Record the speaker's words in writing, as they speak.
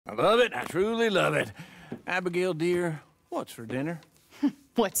I love it. I truly love it. Abigail, dear, what's for dinner?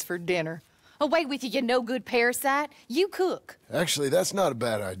 What's for dinner? Away with you, you no-good parasite. You cook. Actually, that's not a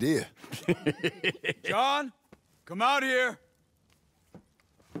bad idea. John, come out here.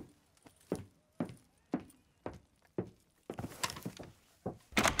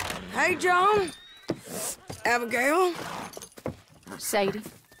 Hey, John. Abigail. Sadie?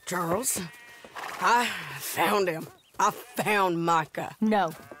 Charles. I found him. I found Micah.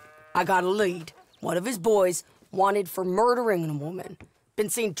 No. I got a lead. One of his boys wanted for murdering a woman. Been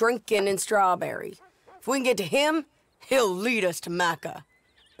seen drinking in Strawberry. If we can get to him, he'll lead us to Micah.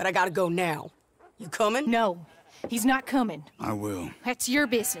 But I gotta go now. You coming? No. He's not coming. I will. That's your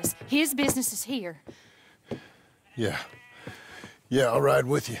business. His business is here. Yeah. Yeah, I'll ride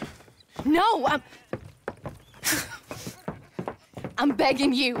with you. No, I'm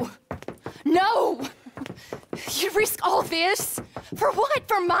begging you. No! You risk all this? For what?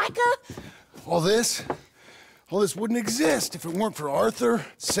 For Micah? All this wouldn't exist if it weren't for Arthur,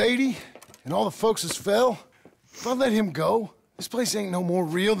 Sadie, and all the folks that fell. If I let him go, this place ain't no more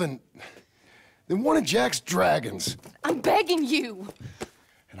real than one of Jack's dragons. I'm begging you.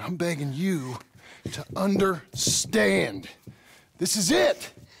 And I'm begging you to understand. This is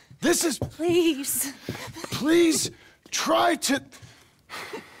it. This is... Please. Please try to...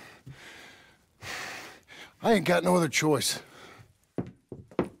 I ain't got no other choice.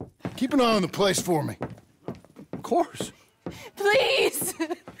 Keep an eye on the place for me. Of course. Please.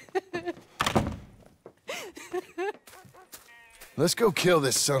 Let's go kill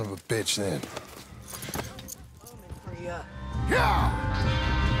this son of a bitch then. Hurry up. Yeah!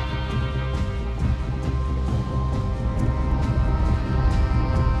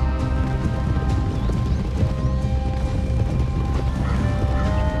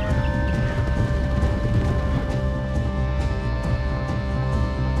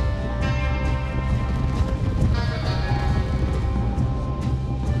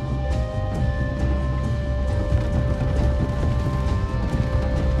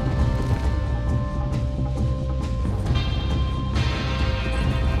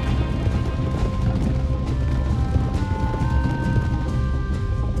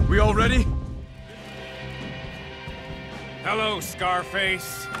 We all ready? Hello,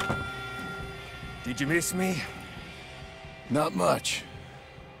 Scarface. Did you miss me? Not much.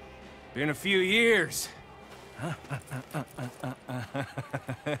 Been a few years.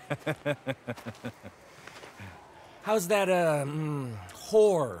 How's that,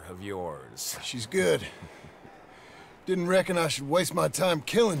 whore of yours? She's good. Didn't reckon I should waste my time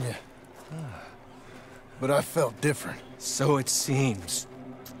killing you. But I felt different. So it seems.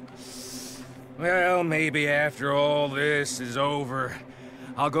 Well, maybe after all this is over,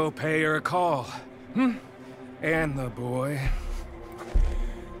 I'll go pay her a call. And the boy.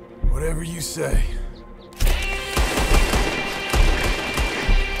 Whatever you say.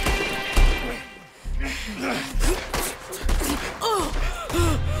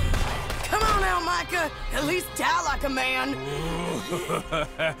 Come on now, Micah. At least die like a man.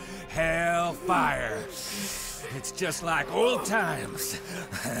 Hellfire. It's just like old times.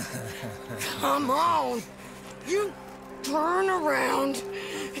 Come on. You turn around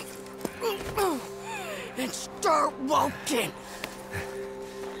and start walking.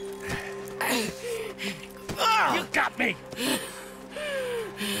 You got me!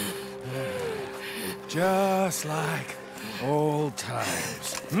 Just like old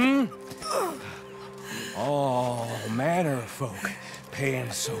times, All manner of folk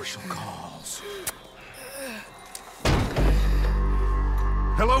paying social calls.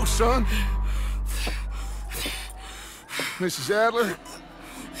 Hello, son. Mrs. Adler.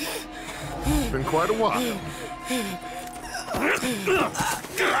 It's been quite a while.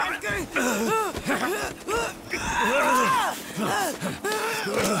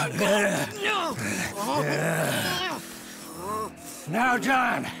 Now,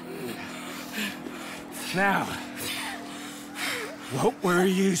 John. Now, what were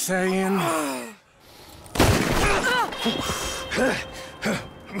you saying?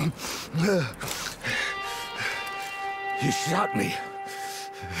 You shot me.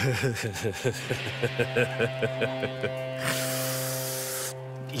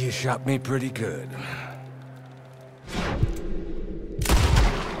 You shot me pretty good.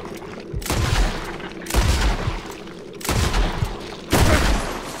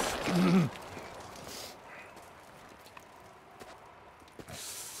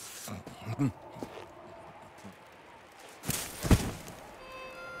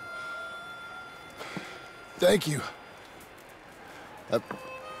 Thank you.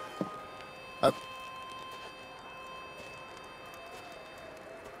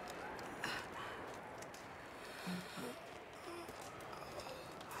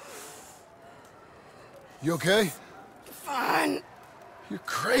 You okay? Fine. You're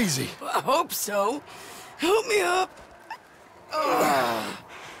crazy. I hope so. Help me up.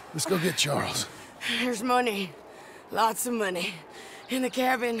 Let's go get Charles. There's money. Lots of money. In the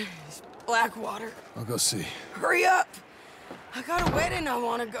cabin is Blackwater. I'll go see. Hurry up! I got a wedding I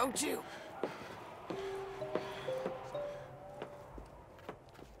want to go to.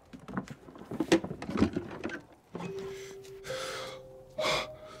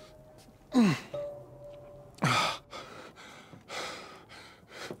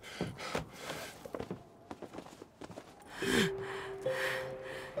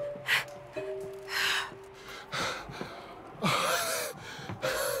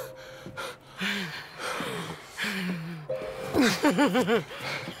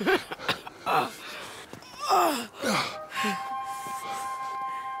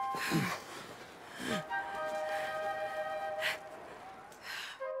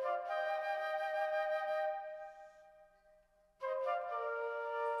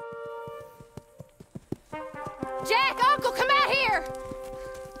 Jack, Uncle, come out here!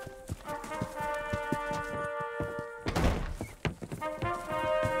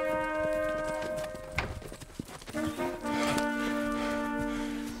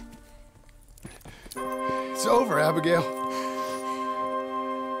 It's over, Abigail.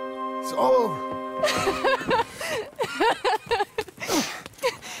 It's all over.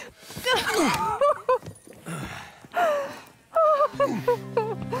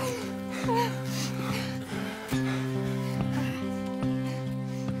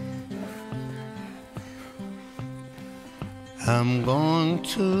 I'm going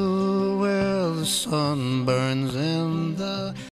to where the sun burns in the